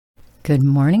Good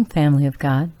morning, family of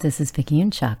God. This is Vicki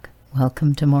and Chuck.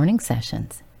 Welcome to Morning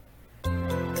Sessions.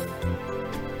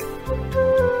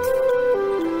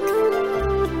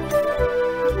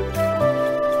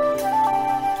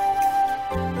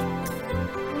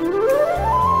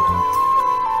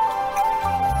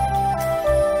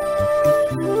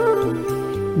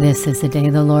 This is the day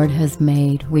the Lord has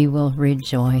made. We will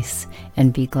rejoice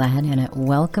and be glad in it.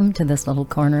 Welcome to this little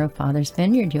corner of Father's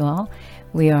Vineyard, you all.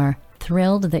 We are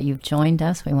thrilled that you've joined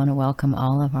us. We want to welcome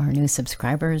all of our new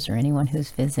subscribers or anyone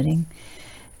who's visiting.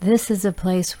 This is a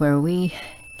place where we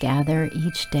gather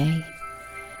each day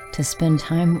to spend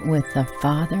time with the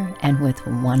Father and with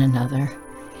one another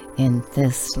in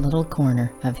this little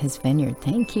corner of His vineyard.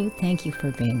 Thank you for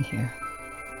being here.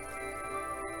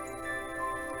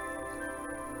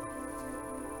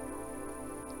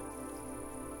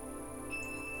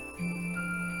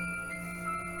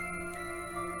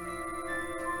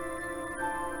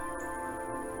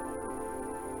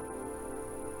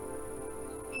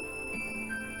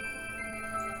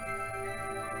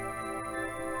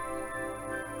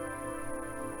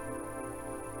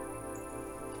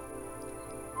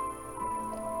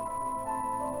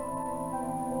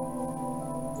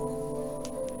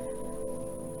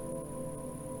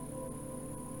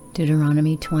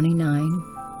 Deuteronomy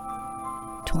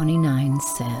 29:29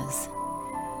 says,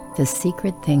 "The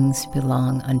secret things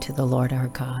belong unto the Lord our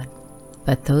God,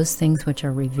 but those things which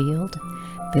are revealed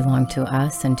belong to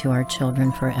us and to our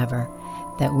children forever,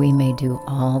 that we may do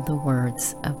all the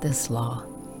words of this law."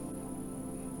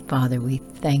 Father, we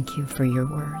thank you for your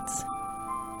words.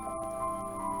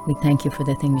 We thank you for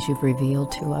the things you've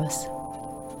revealed to us.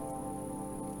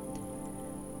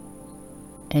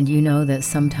 And you know that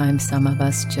sometimes some of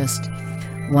us just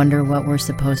wonder what we're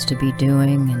supposed to be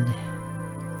doing and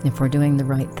if we're doing the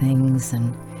right things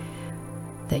and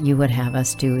that you would have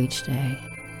us do each day.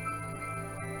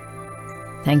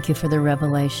 Thank you for the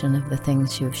revelation of the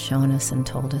things you've shown us and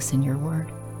told us in your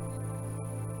word.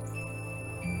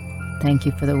 Thank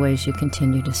you for the ways you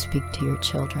continue to speak to your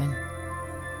children.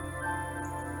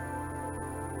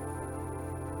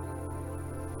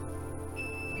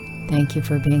 Thank you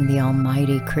for being the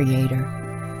Almighty Creator.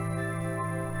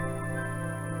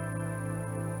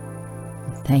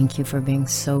 Thank you for being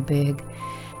so big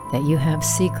that you have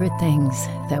secret things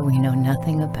that we know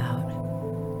nothing about.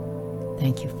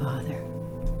 Thank you, Father.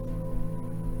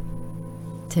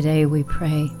 Today we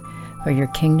pray for your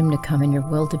kingdom to come and your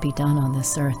will to be done on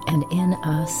this earth and in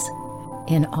us,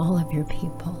 in all of your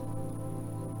people.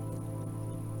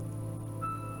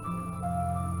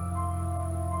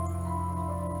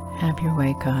 Have your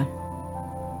way, God.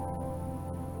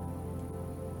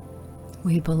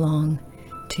 We belong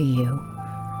to you.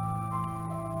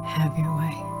 Have your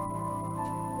way.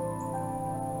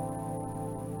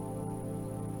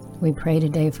 We pray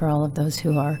today for all of those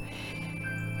who are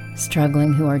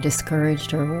struggling, who are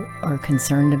discouraged or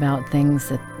concerned about things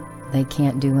that they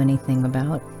can't do anything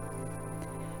about.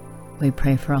 We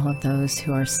pray for all of those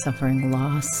who are suffering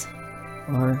loss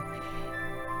or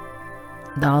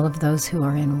all of those who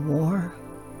are in war.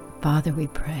 Father, we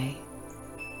pray.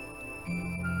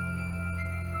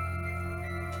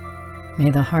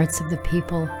 May the hearts of the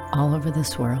people all over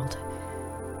this world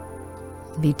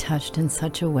be touched in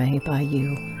such a way by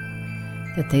you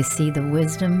that they see the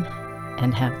wisdom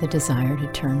and have the desire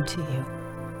to turn to you.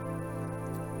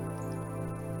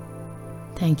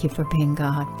 Thank you for being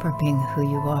God, for being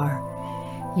who you are.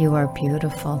 You are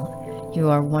beautiful. You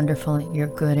are wonderful, you're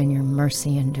good, and your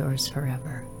mercy endures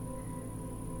forever.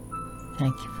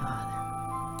 Thank you, Father.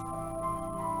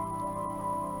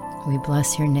 We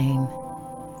bless your name.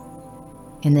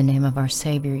 In the name of our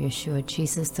Savior, Yeshua,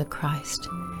 Jesus the Christ,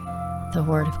 the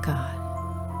Word of God.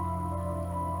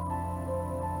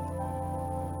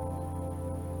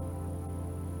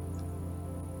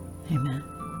 Amen.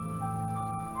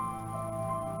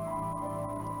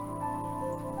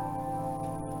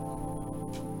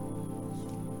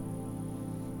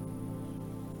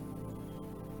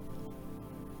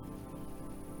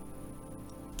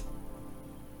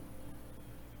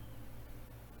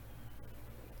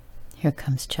 Here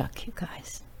comes Chuck, you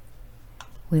guys.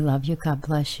 We love you. God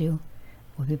bless you.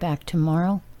 We'll be back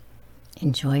tomorrow.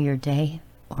 Enjoy your day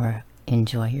or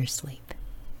enjoy your sleep.